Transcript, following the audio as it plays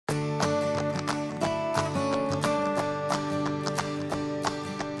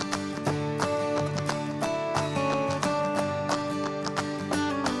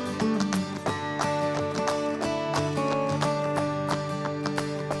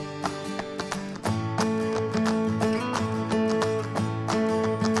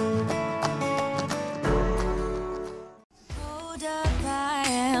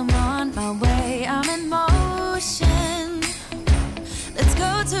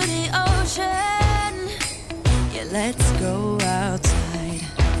the ocean. Yeah, let's go outside.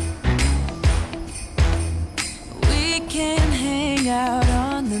 We can hang out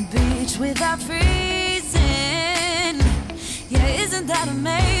on the beach without freezing. Yeah, isn't that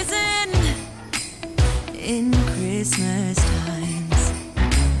amazing? In Christmas times,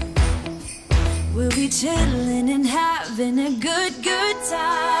 we'll be chilling and having a good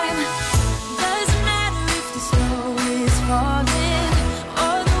time. Doesn't matter if the snow is falling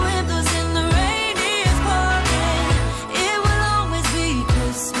or the wind blows and the rain is pouring. It will always be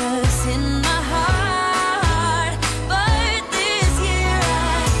Christmas in my heart. But this year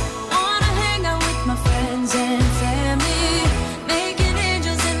I wanna hang out with my friends and family, making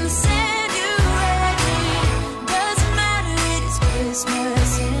angels in the sand. You ready? Doesn't matter, it is Christmas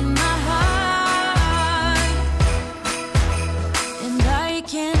in my heart. And I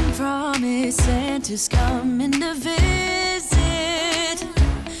can promise Santa's coming to visit.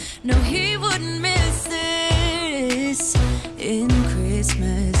 No, he wouldn't miss this in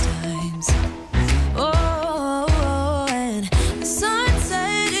Christmas times. Oh, and the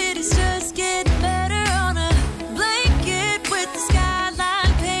sunset, it is just getting better on a blanket with the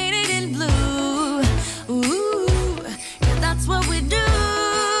skyline painted in blue. Ooh, yeah, that's what we do.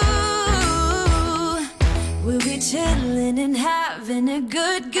 We'll be chilling and having a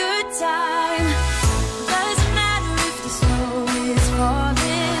good time. Doesn't matter if the snow is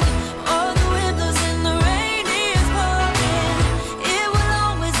falling or the wind blows and the rain is pouring. It will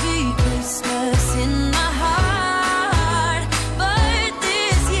always be Christmas in my heart. But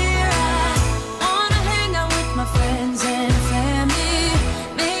this year I wanna hang out with my friends and family,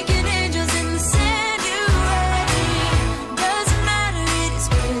 making angels in the sand. You ready? Doesn't matter, it is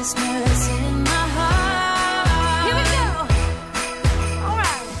Christmas in my heart. Here we go. All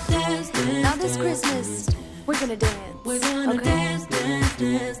right. Dance, dance, now this Christmas, we're gonna dance. We're gonna dance, dance,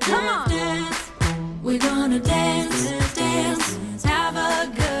 dance, come on. Dance. We're gonna dance, dance, have a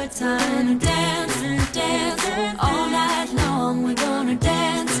good time. Dance, dance, all night long. We're gonna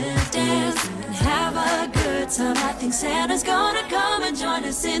dance, dance, and have a good time. I think Santa's gonna come and join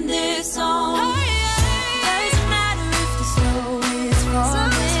us in this song. Doesn't matter if the snow is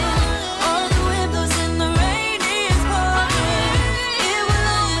falling or the wind blows and the rain is pouring. It will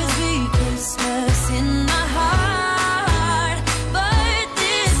always be Christmas in my heart. But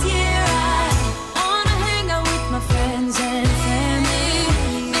this year I wanna hang out with my friends and family,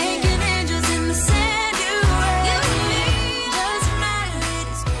 making angels in the sand. You ready? Doesn't matter, it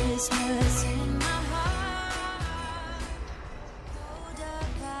is Christmas in my heart. Hold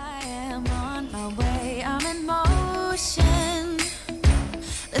up, I am on my way, I'm in motion.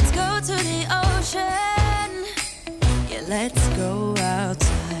 Let's go to the ocean. Yeah, let's go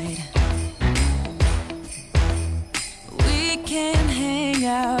outside. We can hang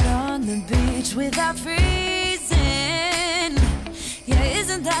out on the beach without freezing. Yeah,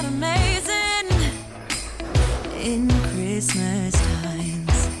 isn't that amazing? In Christmas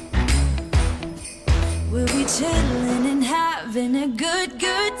times, we'll be chilling and having a good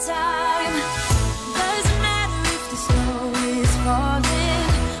time. Doesn't matter if the snow is falling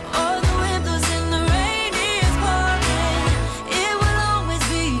or the wind blows and the rain is pouring. It will always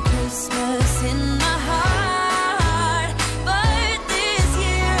be Christmas in my heart. But this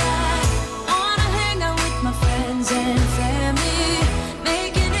year I wanna hang out with my friends and family,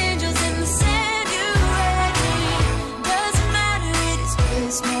 making angels in the sand. You ready? Doesn't matter, it is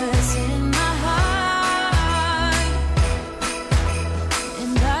Christmas in my heart.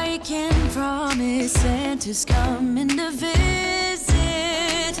 And I can promise Santa's coming to visit.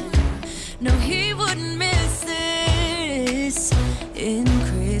 No, he wouldn't miss this in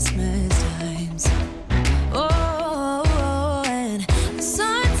Christmas times. Oh, and the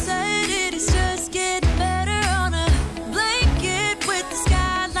sunset, it is just getting better on a blanket with the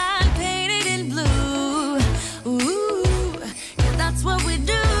skyline painted in blue. Ooh, yeah, that's what we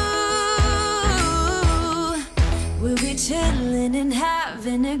do. We'll be chilling and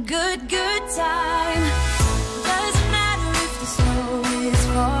having a good time. Doesn't matter if the snow is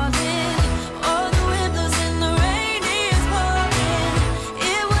falling or the wind blows and the rain is pouring.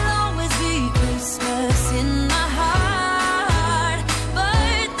 It will always be Christmas in my heart.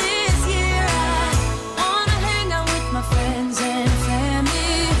 But this year I wanna hang out with my friends and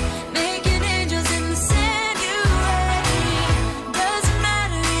family, making angels in the sand. You ready? Doesn't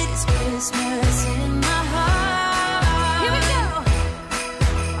matter, it is Christmas in my heart. Here we go.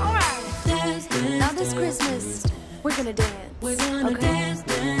 All right. Dance, dance, now this Christmas, we're gonna dance. We're gonna dance,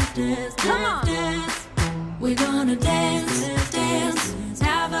 dance.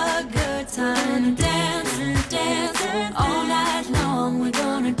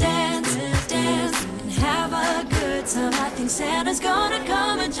 Santa's gonna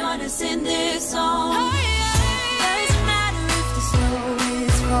come and join us in this song. Doesn't matter if the snow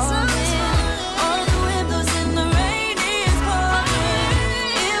is falling or the wind blows and the rain is pouring.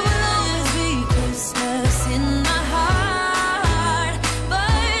 It will always be Christmas in my heart.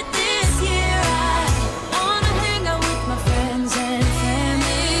 But this year I wanna hang out with my friends and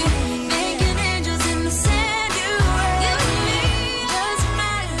family, making angels in the sand. You and me. Doesn't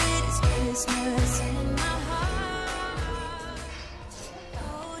matter, it is Christmas in my heart.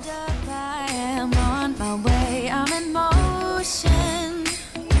 Hold up, I am on my way. I'm in motion.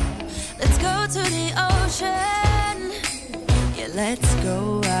 Let's go to the ocean. Yeah, let's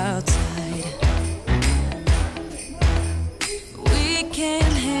go outside. We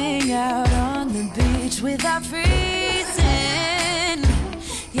can hang out on the beach without freezing.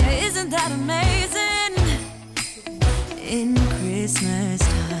 Yeah, isn't that amazing? In Christmas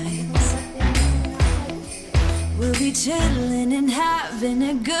times, we'll be chilling and having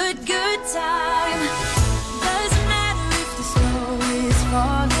a good time. Doesn't matter if the snow is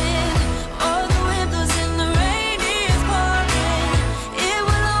falling or the wind blows and the rain is pouring. It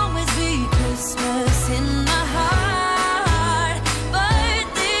will always be Christmas in my heart. But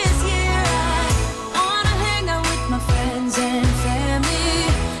this year I wanna hang out with my friends and family,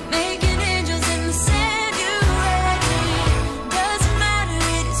 making angels in the sand. You and me. Doesn't matter,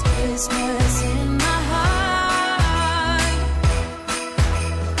 it is Christmas in my heart.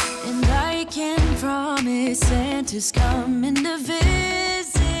 And I can promise Santa's coming to visit.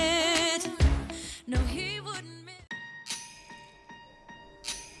 No, he wouldn't miss.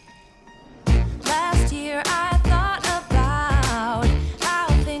 Last year I thought about how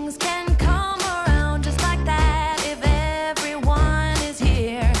things can come around just like that if everyone is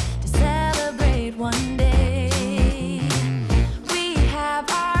here to celebrate one day. We have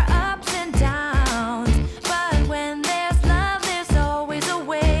our ups and downs, but when there's love, there's always a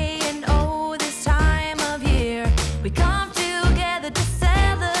way. And oh, this time of year we come together to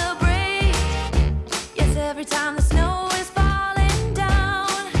celebrate. Yes, every time the snow is falling down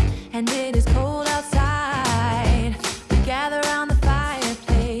and it is cold outside, we gather around the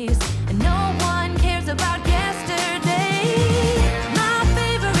fireplace and no one cares about yesterday. My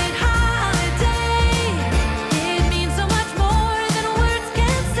favorite holiday, it means so much more than words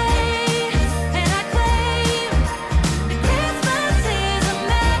can say. And I claim that Christmas is a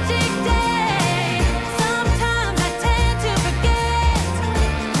magic day. Sometimes I tend to forget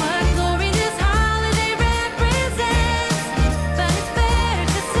what glory this holiday represents, but it's fair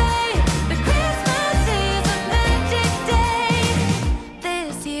to say that Christmas is a magic day.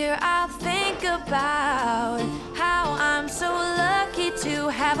 This year I'll think about how I'm so lucky to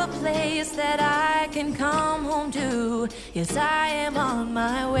have a place that I can come home to. Yes, I am on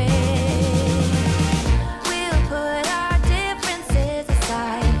my way. We'll put our differences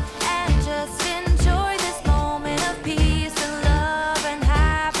aside and just enjoy this moment of peace and love and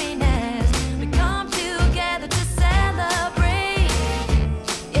happiness. We come together to celebrate.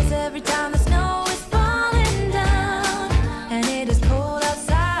 Yes, every time the snow is falling down and it is cold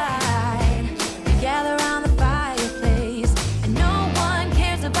outside, we gather around the fireplace and no one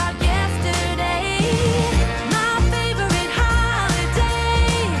cares about yesterday. My favorite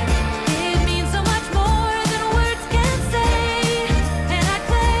holiday, it means so much more than words can say. And I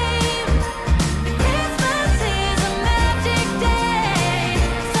claim that Christmas is a magic day.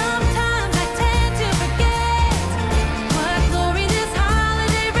 Sometimes I tend to forget what glory this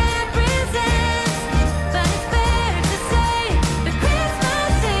holiday represents, but it's fair to say that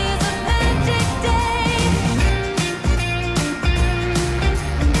Christmas is a magic day.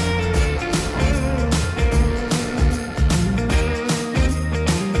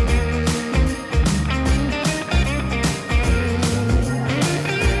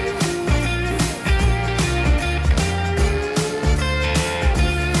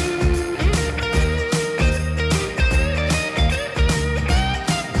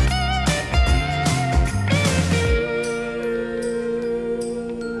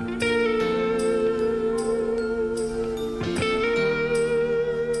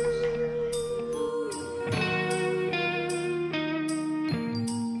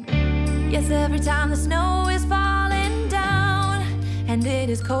 Yes, every time the snow is falling down and it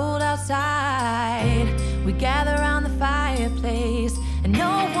is cold outside, we gather around the fireplace and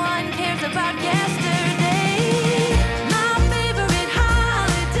no one cares about yesterday.